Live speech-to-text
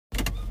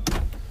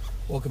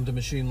Welcome to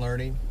Machine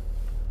Learning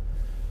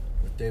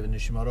with David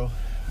Nishimoto.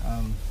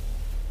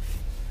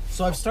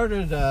 So I've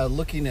started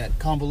looking at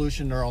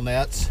convolution neural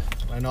nets.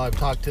 I know I've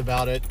talked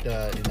about it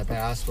in the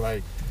past,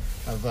 but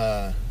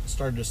I've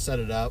started to set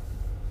it up.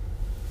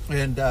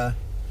 And the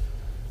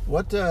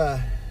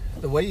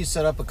way you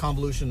set up a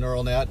convolution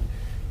neural net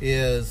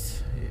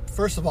is,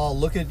 first of all,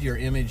 look at your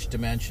image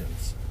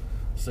dimensions.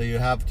 So you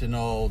have to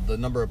know the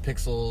number of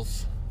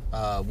pixels,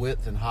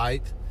 width and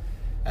height,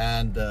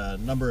 and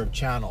number of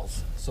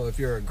channels. So if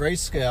you're a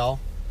grayscale,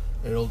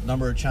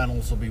 number of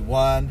channels will be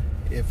 1.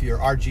 If you're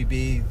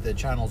RGB, the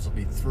channels will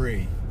be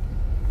 3.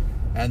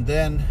 And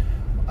then,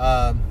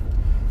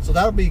 so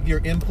that'll be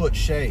your input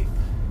shape.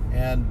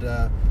 And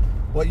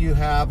what you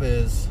have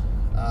is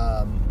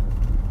a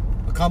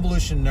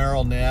convolution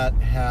neural net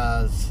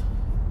has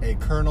a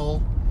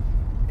kernel,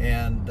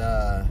 and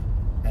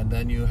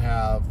then you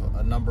have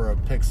a number of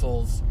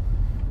pixels,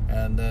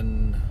 and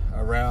then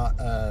around.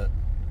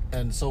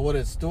 And so what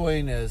it's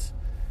doing is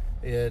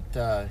it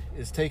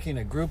is taking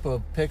a group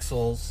of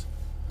pixels.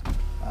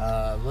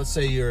 Let's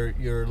say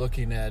you're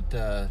looking at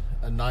a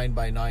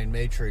 9x9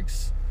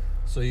 matrix.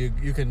 So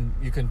you can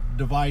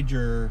divide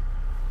your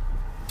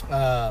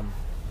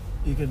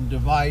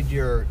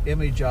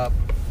image up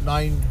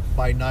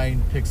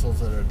 9x9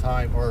 pixels at a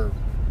time,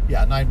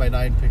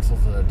 9x9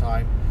 pixels at a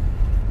time,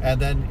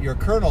 and then your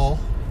kernel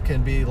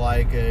can be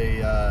like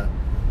a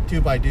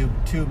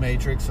 2x2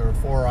 matrix or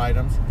 4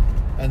 items.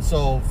 And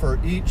so for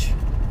each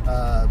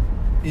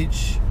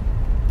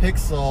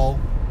pixel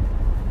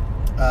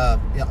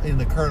in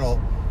the kernel,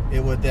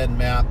 it would then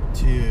map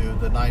to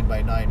the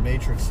 9x9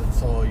 matrix. And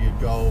so you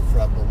go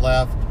from the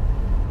left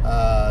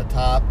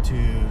top to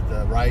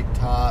the right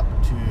top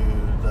to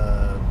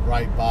the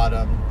right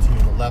bottom to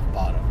the left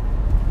bottom.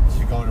 So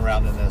you're going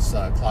around in this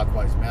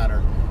clockwise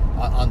manner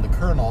on the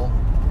kernel,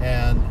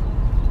 and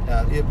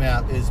it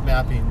is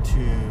mapping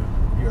to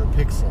your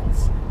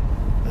pixels.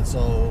 And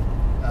so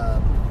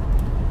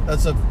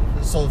that's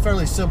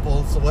fairly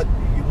simple. So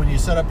when you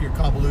set up your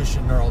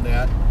convolution neural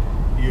net,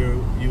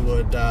 you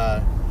would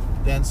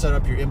then set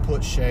up your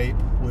input shape,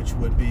 which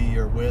would be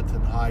your width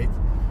and height,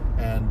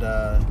 and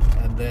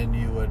then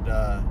you would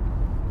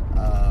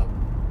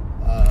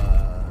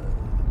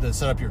then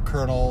set up your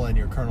kernel, and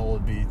your kernel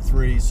would be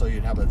 3, so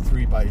you'd have a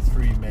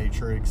 3x3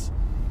 matrix,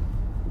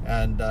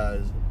 and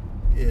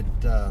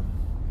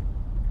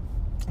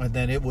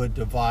then it would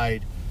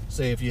divide.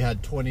 Say if you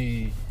had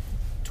 28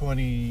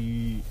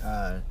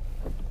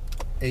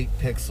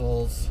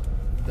 pixels,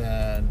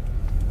 then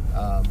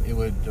it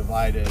would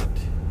divide it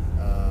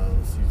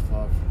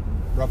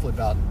roughly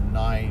about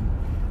 9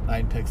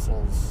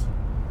 pixels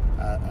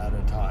at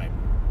a time.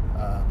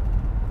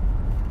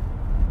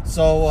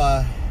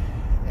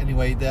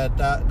 Anyway,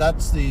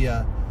 that's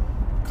the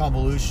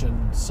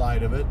convolution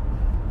side of it.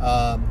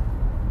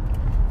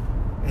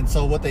 And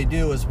so what they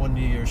do is, when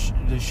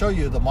to show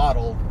you the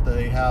model,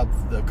 they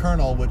have the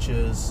kernel, which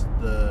is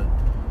the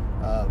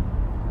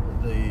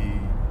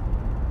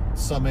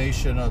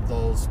summation of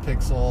those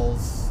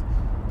pixels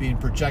being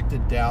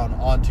projected down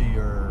onto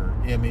your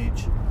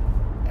image,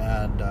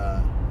 and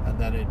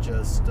then it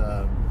just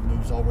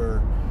moves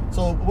over.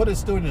 So what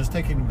it's doing is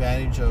taking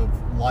advantage of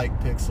like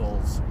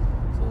pixels.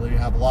 So you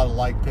have a lot of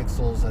like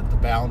pixels at the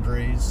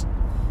boundaries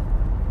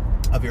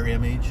of your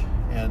image,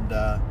 and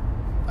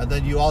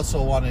then you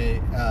also want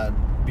to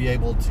be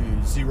able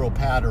to zero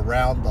pad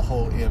around the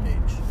whole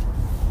image.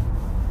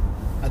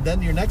 And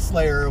then your next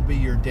layer will be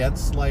your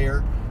dense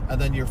layer,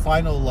 and then your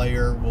final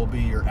layer will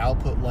be your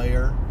output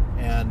layer,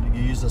 and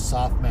you use a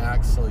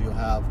softmax, so you'll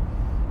have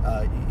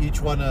each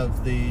one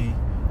of the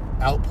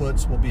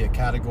outputs will be a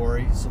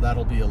category, so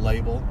that'll be a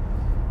label.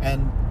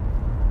 And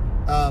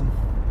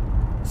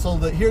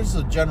here's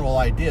the general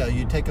idea.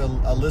 You take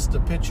a list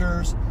of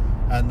pictures,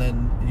 and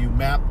then you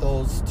map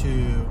those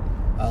to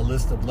a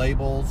list of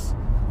labels,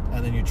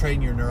 and then you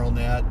train your neural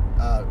net,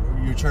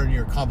 you train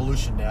your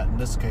convolution net in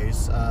this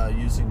case,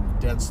 using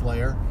dense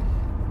layer,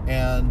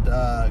 and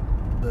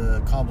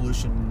the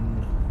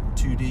convolution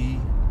 2D,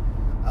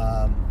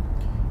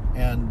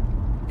 and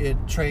it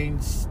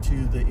trains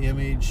to the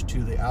image,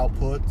 to the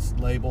outputs,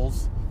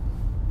 labels.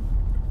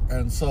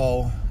 And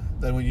so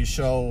then when you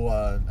show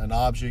an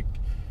object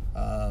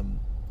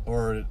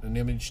or an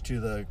image to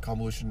the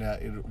convolution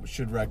net, it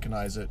should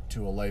recognize it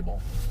to a label.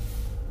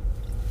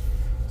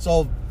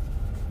 So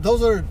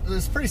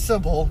it's pretty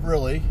simple,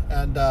 really,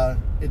 and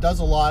it does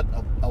a lot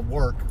of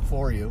work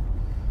for you.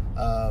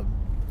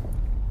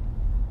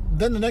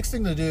 Then the next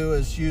thing to do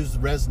is use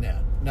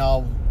ResNet.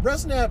 Now,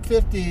 ResNet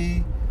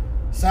 50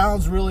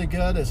 sounds really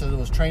good. It says it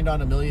was trained on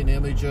 1 million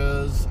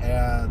images,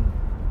 and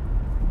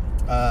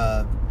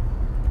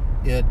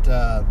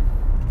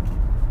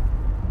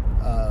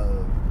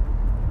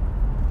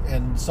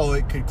and so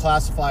it could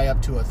classify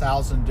up to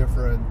 1,000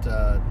 different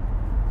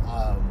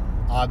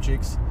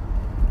objects.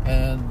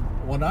 And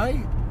when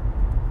I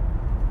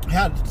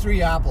had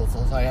 3 apples,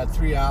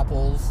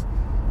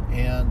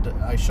 and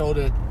I showed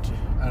it,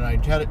 and I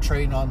had it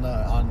trained on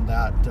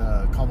that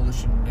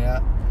convolution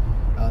net,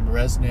 on the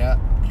ResNet,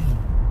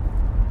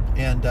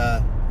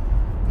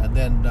 and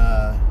then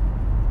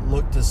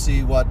look to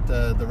see what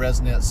the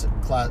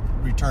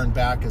ResNet returned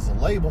back as a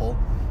label.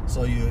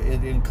 So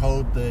it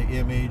encode the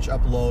image,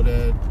 upload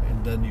it,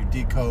 and then you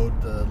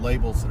decode the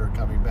labels that are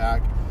coming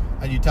back,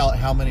 and you tell it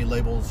how many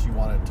labels you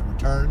want it to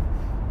return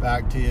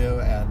back to you,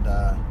 and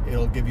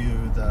it'll give you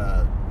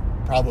the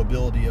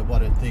probability of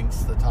what it thinks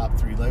the top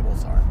 3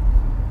 labels are.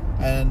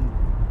 And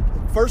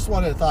the first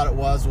one it thought it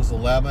was a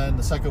lemon.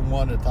 The second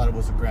one it thought it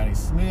was a Granny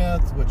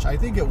Smith, which I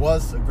think it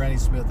was a Granny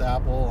Smith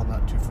apple. I'm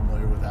not too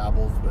familiar with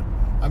apples, but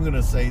I'm going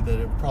to say that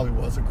it probably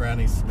was a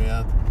Granny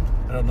Smith.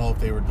 I don't know if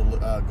they were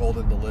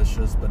Golden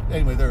Delicious, but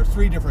anyway, there were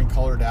 3 different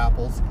colored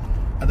apples,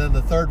 and then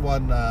the third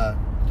one,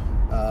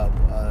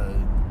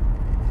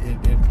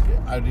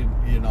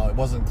 it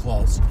wasn't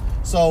close.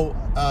 So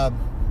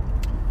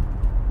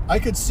I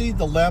could see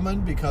the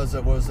lemon because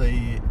there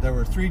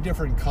were 3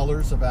 different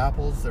colors of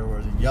apples. There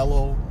was a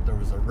yellow, there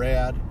was a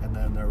red, and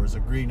then there was a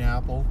green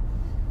apple.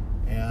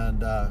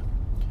 And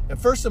at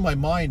first in my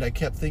mind, I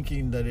kept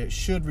thinking that it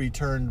should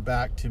return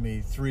back to me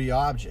 3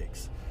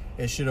 objects.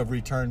 It should have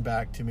returned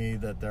back to me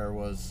that there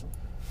was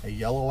a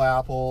yellow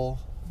apple,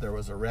 there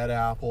was a red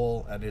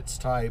apple and its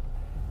type,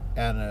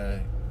 and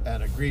a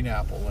green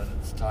apple and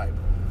its type.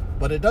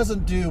 But it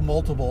doesn't do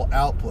multiple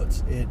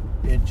outputs.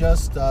 It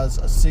just does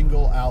a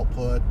single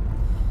output,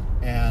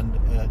 and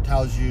it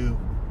tells you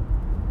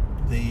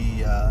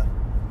the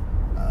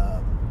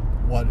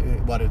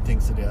what it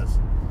thinks it is.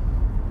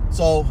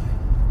 So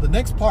the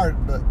next part,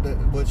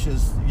 which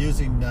is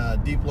using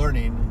deep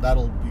learning,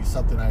 that'll be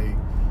something I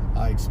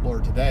explore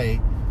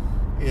today,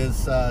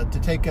 is to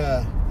take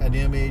an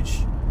image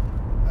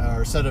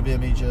or set of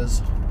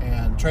images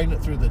and train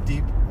it through the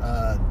deep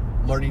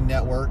learning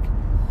network.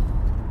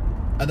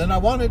 And then I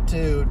wanted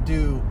to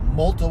do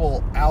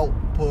multiple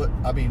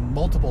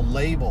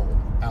label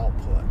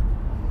output.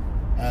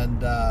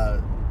 And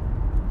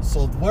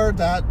so where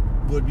that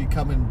would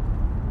become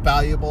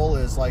valuable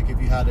is like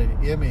if you had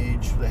an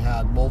image that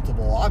had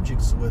multiple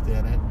objects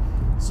within it.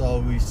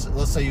 So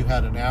let's say you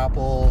had an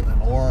apple,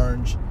 an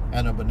orange,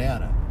 and a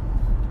banana.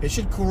 It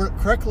should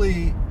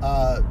correctly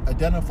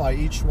identify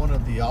each one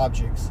of the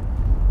objects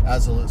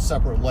as a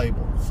separate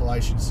label. So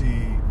I should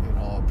see,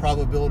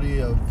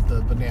 probability of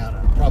the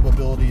banana,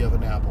 probability of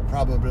an apple,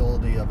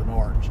 probability of an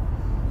orange,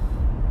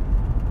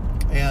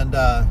 and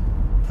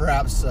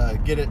perhaps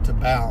get it to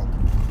bound.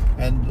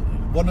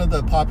 And one of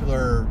the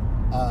popular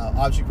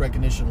object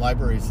recognition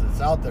libraries that's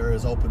out there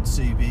is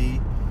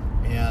OpenCV,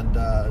 and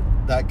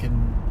that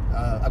can,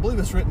 I believe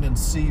it's written in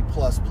C++,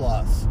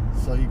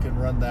 so you can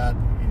run that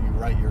and you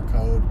write your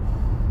code.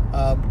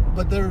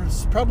 But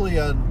there's probably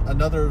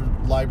another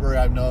library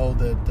I know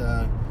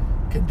that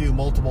can do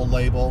multiple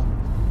label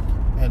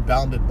and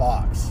bounded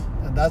box,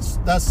 and that's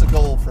the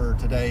goal for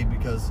today,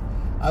 because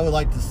I would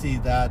like to see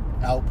that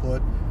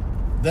output.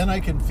 Then I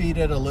can feed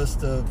it a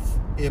list of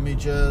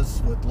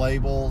images with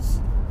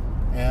labels,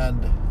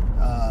 and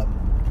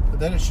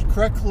then it should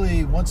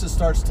correctly, once it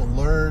starts to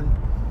learn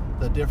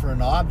the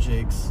different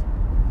objects,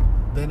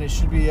 then it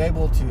should be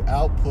able to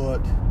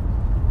output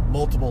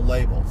multiple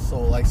labels. So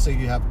like say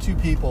you have 2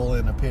 people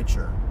in a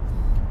picture,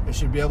 it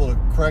should be able to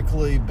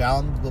correctly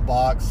bound the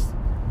box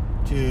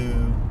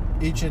to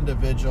each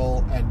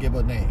individual and give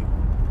a name.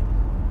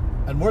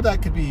 And where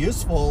that could be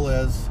useful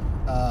is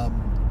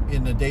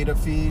in the data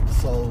feed.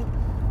 So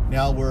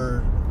now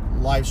we're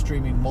live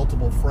streaming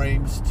multiple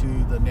frames to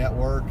the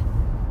network,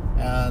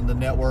 and the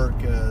network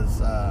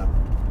is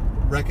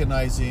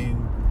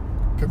recognizing,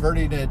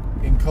 converting it,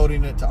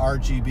 encoding it to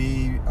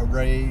RGB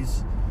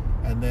arrays,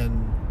 and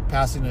then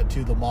passing it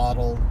to the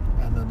model,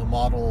 and then the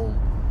model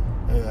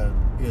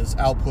is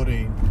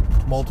outputting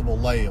multiple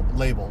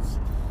labels.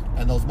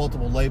 And those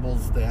multiple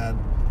labels then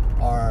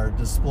are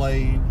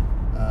displaying,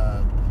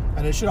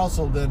 and it should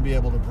also then be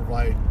able to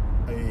provide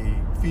a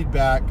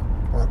feedback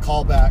or a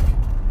callback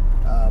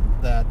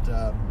that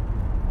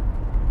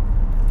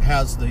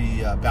has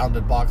the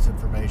bounded box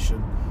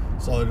information.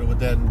 So it would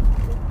then,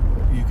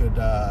 you could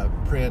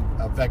print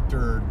a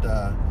vectored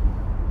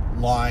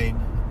line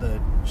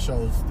that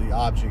shows the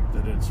object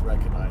that it's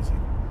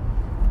recognizing.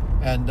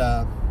 And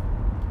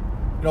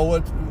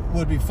what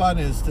would be fun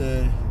is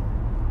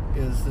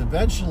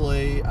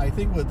eventually, I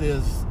think with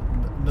this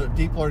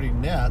deep learning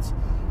nets,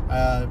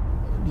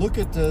 look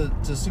at to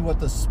see what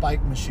the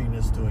Spike machine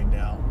is doing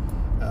now.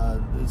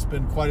 It's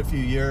been quite a few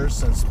years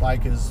since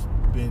Spike has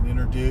been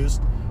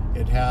introduced.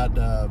 It had,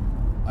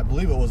 I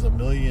believe it was 1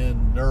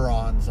 million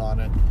neurons on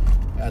it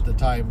at the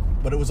time,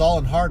 but it was all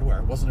in hardware,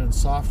 it wasn't in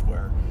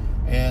software.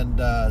 And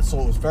so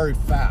it was very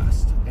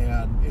fast,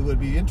 and it would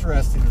be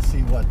interesting to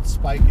see what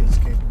Spike is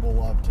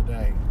capable of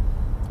today.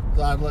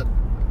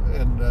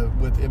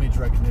 With image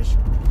recognition.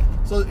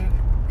 So,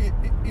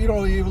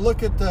 you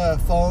look at the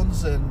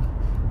phones, and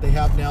they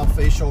have now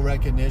facial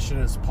recognition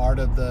as part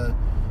of the,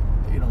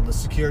 the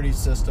security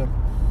system.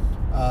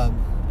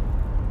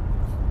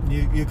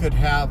 You could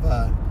have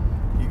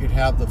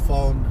the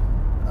phone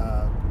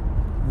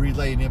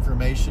relaying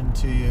information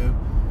to you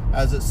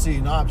as it's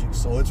seeing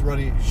objects. So it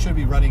should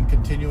be running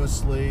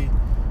continuously,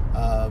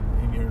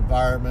 in your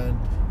environment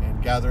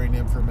and gathering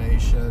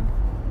information,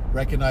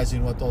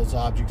 recognizing what those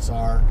objects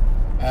are,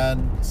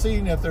 and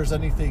seeing if there's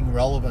anything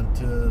relevant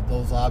to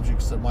those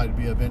objects that might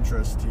be of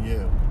interest to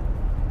you.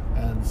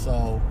 And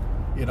so,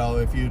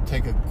 if you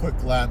take a quick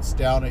glance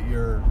down at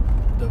your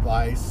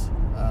device,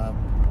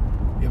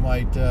 you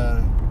might,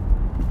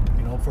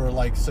 for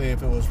like, say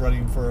if it was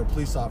running for a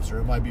police officer,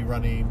 it might be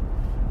running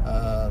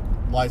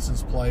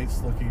license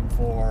plates, looking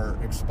for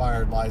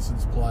expired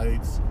license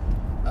plates,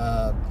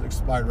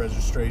 expired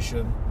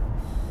registration.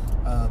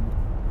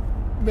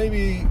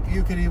 Maybe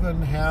you could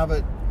even have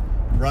it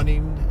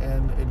running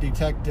and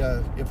detect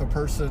if a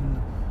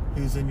person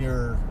who's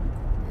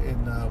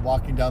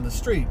walking down the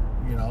street,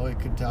 it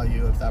could tell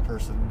you if that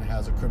person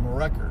has a criminal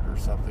record or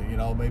something.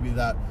 Maybe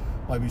that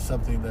might be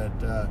something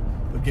that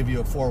would give you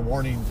a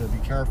forewarning to be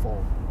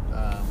careful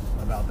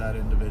about that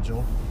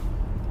individual.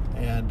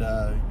 And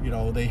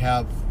they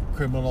have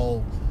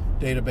criminal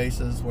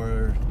databases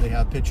where they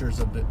have pictures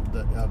of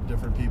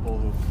different people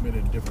who've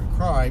committed different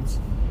crimes,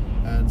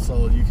 and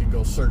so you can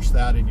go search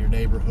that in your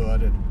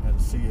neighborhood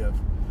and see if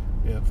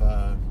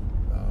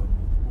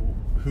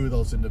who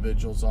those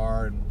individuals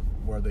are and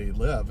where they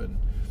live. And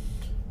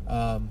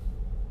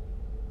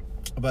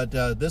but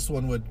this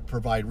one would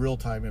provide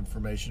real-time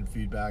information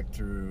feedback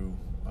through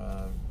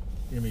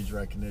image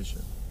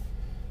recognition.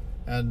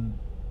 And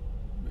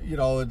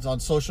it's on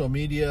social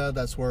media.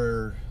 That's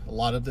where a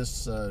lot of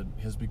this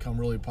has become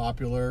really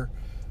popular,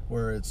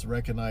 where it's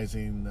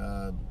recognizing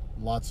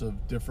lots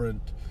of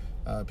different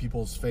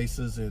people's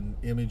faces in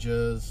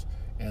images,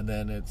 and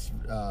then it's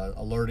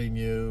alerting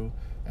you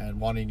and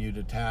wanting you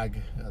to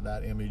tag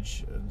that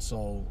image. And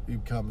so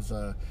it becomes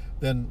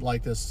then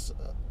like this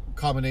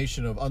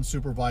combination of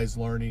unsupervised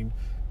learning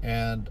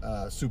and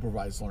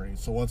supervised learning.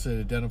 So once it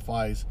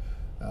identifies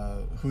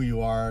who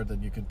you are,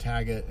 then you can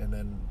tag it, and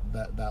then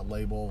that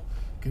label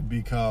can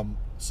become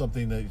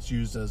something that's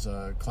used as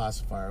a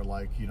classifier,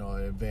 like an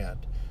event,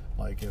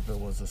 like if it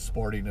was a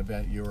sporting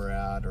event you were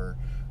at or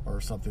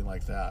something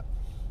like that.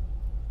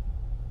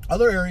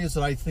 Other areas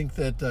that I think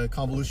that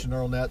convolution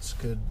neural nets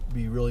could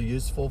be really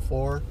useful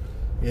for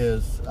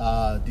is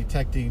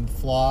detecting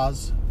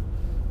flaws.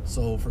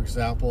 So for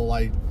example,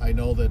 I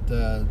know that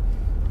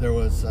there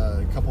was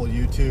a couple of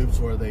YouTubes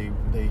where they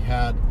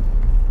had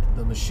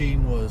the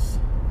machine was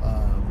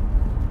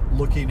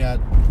looking at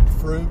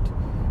fruit,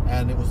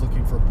 and it was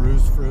looking for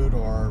bruised fruit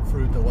or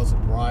fruit that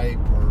wasn't ripe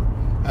or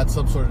had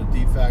some sort of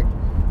defect,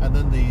 and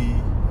then the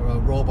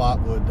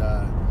robot would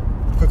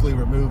quickly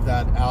remove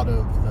that out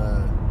of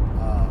the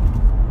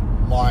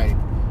line.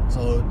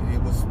 So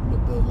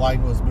the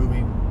line was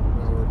moving,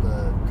 or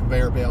the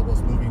conveyor belt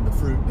was moving the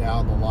fruit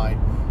down the line,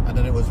 and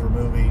then it was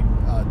removing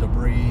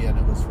debris, and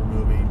it was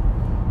removing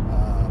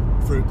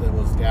fruit that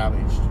was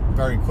damaged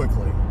very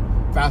quickly,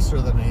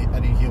 faster than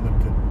any human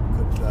could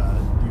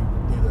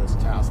do this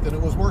task. And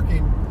it was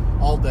working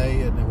all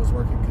day, and it was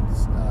working,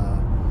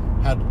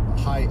 had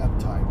high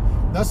uptime.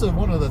 That's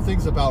one of the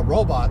things about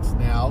robots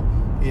now,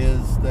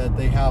 is that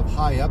they have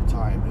high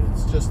uptime.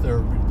 It's just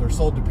they're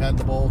so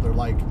dependable. They're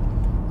like,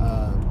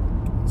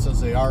 since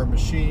they are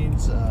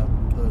machines,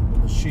 the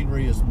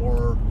machinery is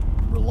more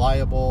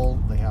reliable.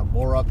 They have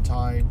more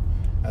uptime,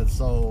 and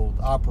so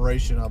the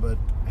operation of it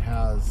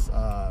has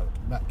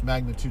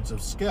magnitudes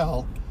of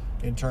scale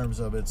in terms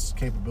of its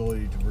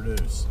capability to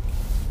produce.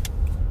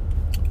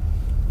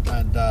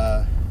 And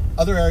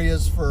other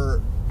areas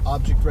for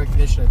object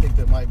recognition I think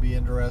that might be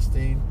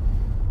interesting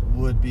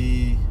would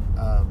be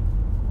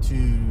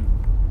to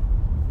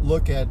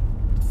look at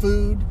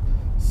food,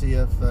 see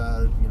if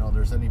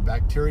there's any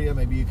bacteria.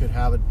 Maybe you could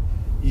have it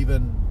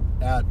even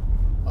at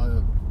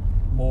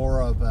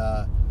more of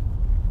a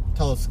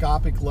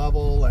telescopic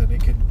level, and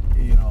it could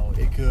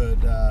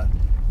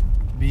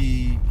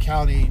be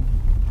counting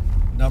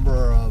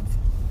number of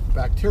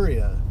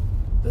bacteria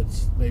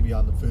that's maybe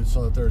on the food.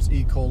 So if there's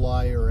E.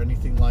 coli or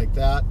anything like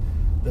that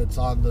that's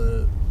on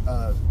the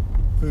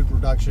food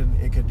production,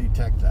 it could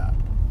detect that.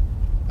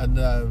 And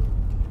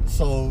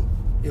so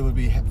it would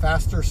be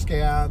faster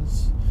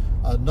scans.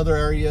 Another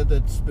area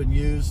that's been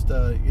used,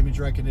 image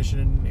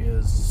recognition,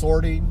 is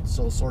sorting.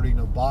 So sorting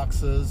of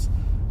boxes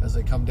as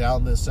they come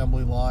down the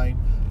assembly line.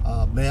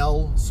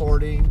 Mail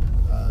sorting,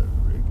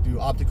 do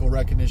optical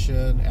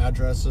recognition,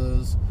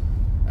 addresses,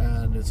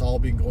 and it's all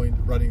been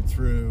running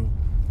through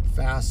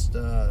fast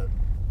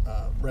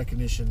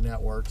recognition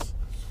networks.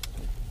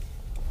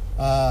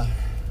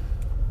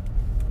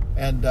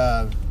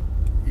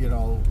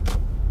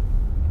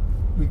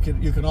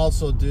 You can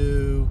also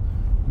do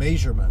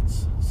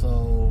measurements.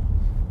 So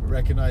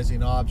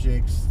recognizing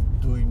objects,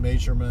 doing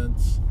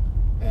measurements,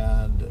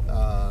 and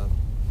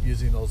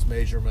using those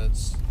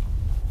measurements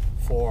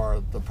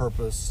for the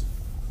purpose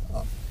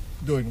of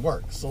doing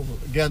work. So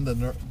again,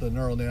 the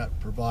neural net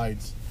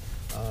provides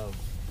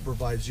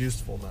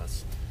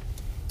usefulness.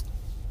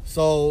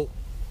 So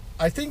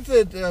I think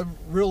that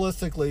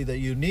realistically that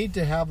you need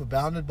to have a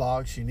bounded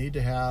box, you need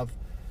to have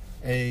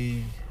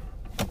a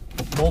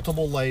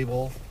multiple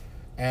label,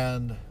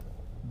 and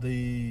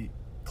the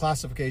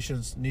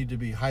classifications need to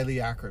be highly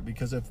accurate,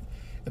 because if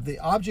the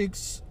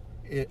objects,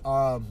 if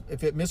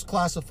it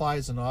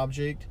misclassifies an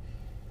object,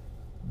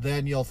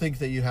 then you'll think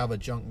that you have a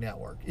junk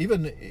network.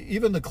 Even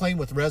the claim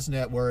with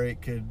ResNet, where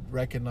it could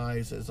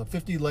recognize as a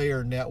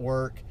 50-layer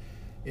network,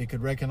 it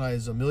could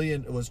recognize a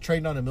million. It was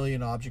trained on 1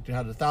 million objects. It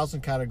had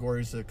 1,000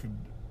 categories that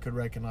could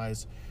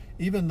recognize.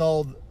 Even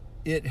though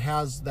it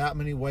has that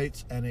many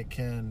weights, and it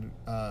can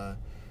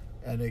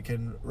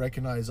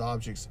recognize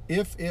objects,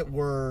 if it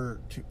were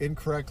to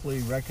incorrectly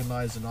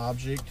recognize an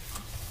object,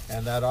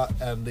 and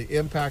the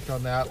impact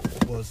on that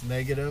was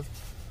negative,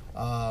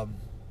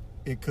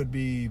 it could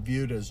be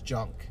viewed as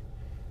junk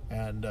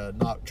and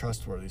not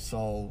trustworthy.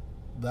 So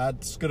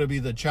that's going to be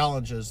the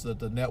challenges, that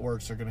the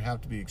networks are going to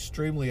have to be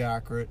extremely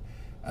accurate,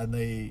 and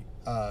they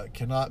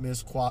cannot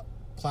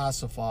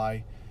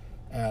misclassify,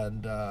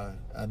 and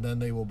then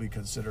they will be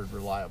considered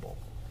reliable.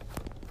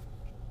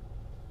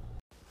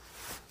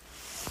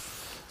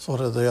 So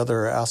one of the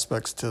other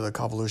aspects to the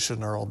convolution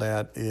neural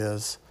net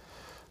is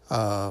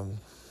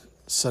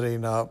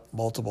setting up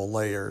multiple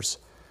layers.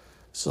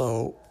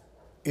 So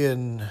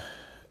in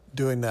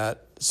doing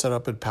that, set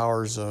up in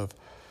powers of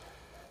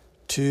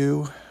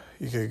 2,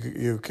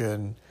 you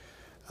can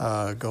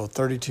go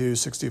 32,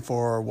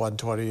 64,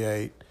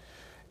 128,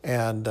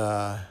 and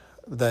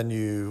then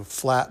you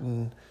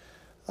flatten,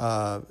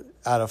 add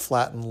a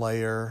flattened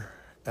layer,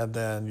 and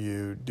then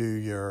you do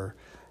your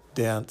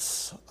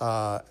dense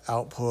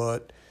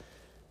output,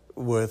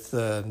 with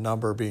the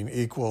number being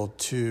equal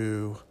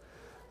to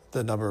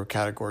the number of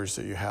categories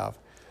that you have.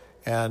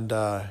 And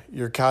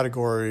your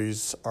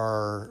categories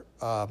are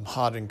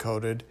hot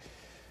encoded.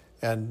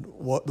 And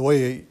the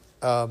way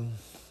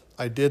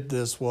I did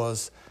this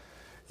was,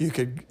 you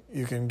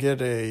can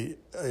get a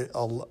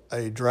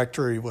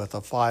directory with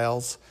the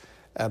files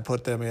and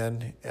put them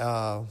in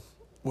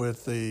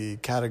with the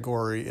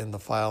category in the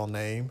file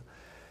name,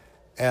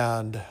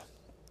 and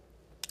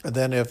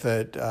then if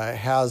it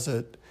has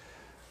it,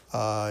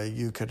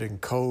 you could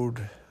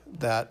encode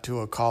that to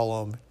a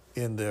column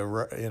in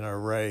an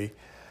array.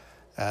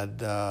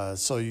 And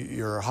so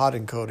your hot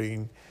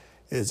encoding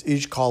is,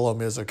 each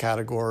column is a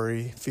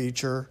category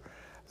feature.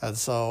 And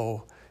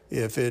so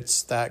if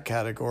it's that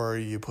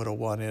category, you put a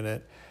 1 in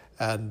it,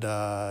 and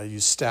you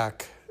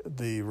stack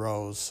the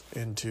rows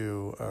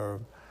into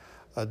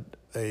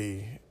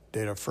a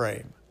data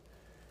frame.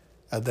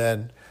 And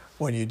then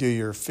when you do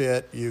your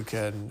fit, you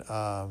can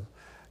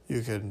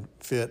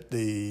fit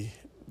the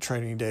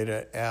training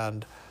data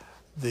and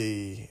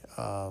the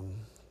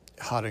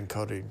hot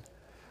encoding.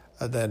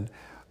 And then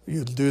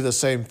you do the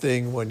same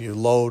thing when you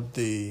load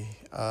the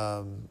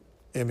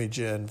image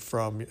in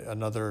from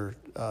another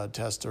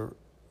test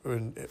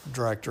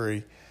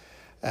directory,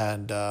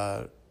 and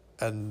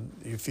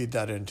you feed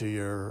that into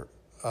your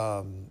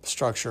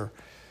structure.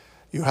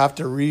 You have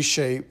to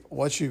reshape.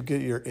 Once you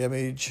get your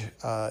image,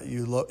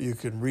 you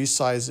can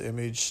resize the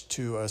image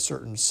to a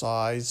certain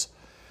size,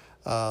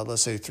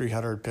 let's say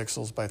 300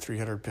 pixels by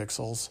 300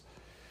 pixels,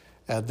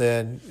 and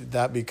then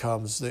that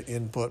becomes the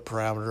input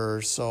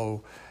parameter.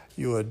 So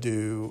you would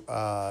do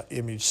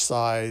image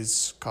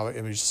size,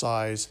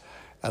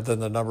 and then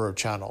the number of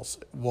channels,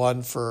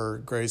 1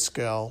 for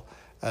grayscale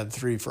and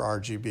 3 for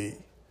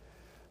RGB.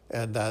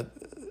 And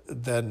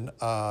then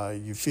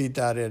you feed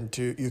that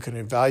into, you can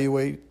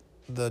evaluate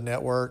the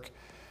network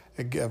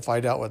and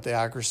find out what the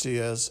accuracy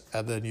is,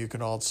 and then you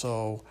can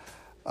also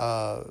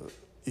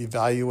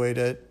evaluate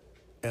it,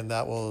 and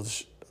that will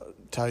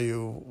tell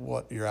you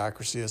what your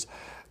accuracy is.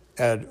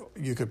 And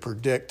you could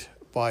predict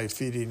by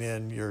feeding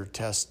in your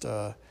test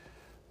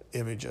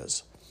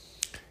images.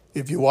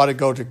 If you want to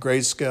go to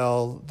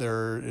grayscale,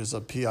 there is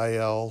a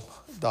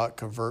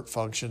PIL.convert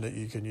function that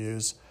you can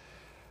use.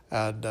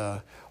 And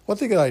one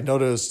thing that I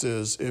noticed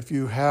is, if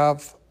you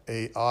have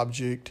an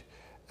object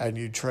and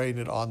you train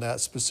it on that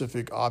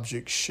specific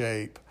object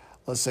shape,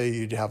 let's say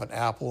you'd have an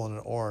apple and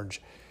an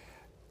orange,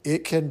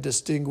 it can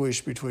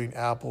distinguish between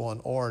apple and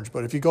orange.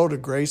 But if you go to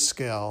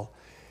grayscale,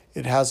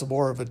 it has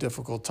more of a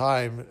difficult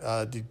time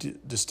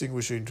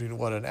distinguishing between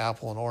what an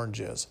apple and orange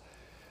is.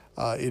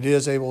 It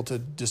is able to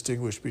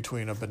distinguish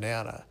between a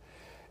banana.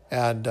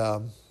 And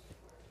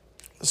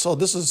so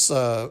this is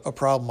a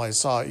problem I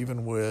saw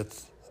even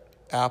with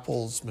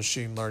Apple's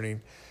machine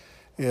learning,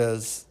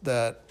 is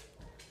that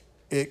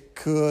it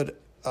could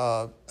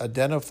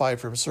identify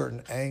from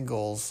certain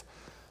angles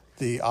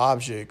the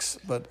objects,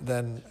 but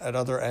then at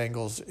other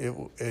angles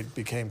it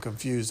became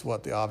confused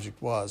what the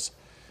object was.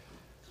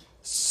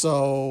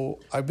 So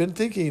I've been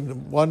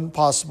thinking one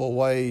possible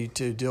way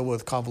to deal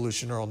with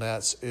convolution neural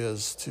nets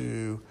is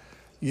to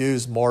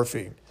use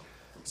morphing.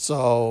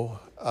 So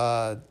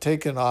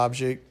take an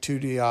object,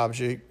 2D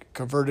object,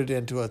 convert it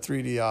into a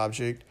 3D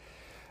object,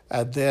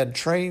 and then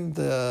train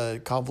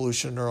the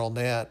convolution neural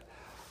net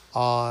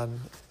on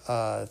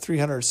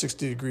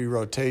 360-degree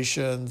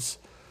rotations,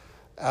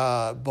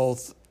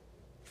 both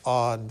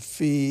on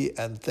phi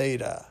and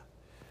theta.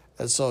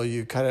 And so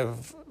you kind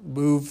of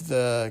move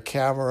the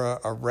camera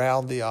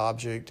around the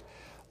object,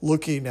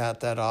 looking at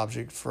that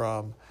object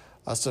from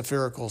a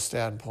spherical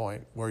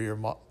standpoint where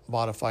you're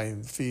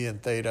modifying phi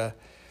and theta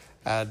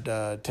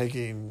and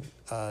taking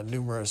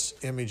numerous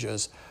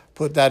images,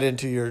 put that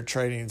into your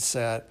training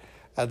set,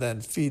 and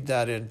then feed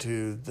that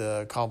into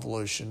the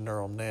convolution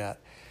neural net.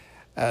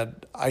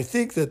 And I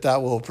think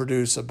that will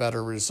produce a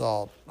better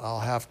result.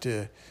 I'll have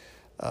to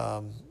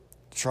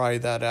try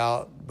that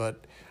out, but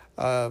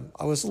I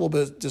was a little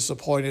bit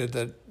disappointed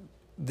that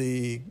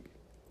the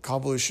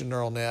convolution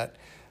neural net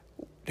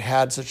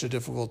had such a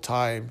difficult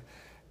time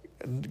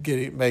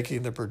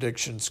making the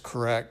predictions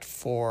correct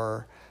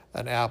for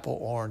an apple,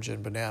 orange,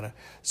 and banana.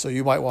 So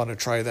you might want to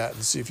try that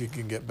and see if you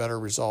can get better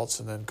results,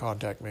 and then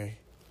contact me.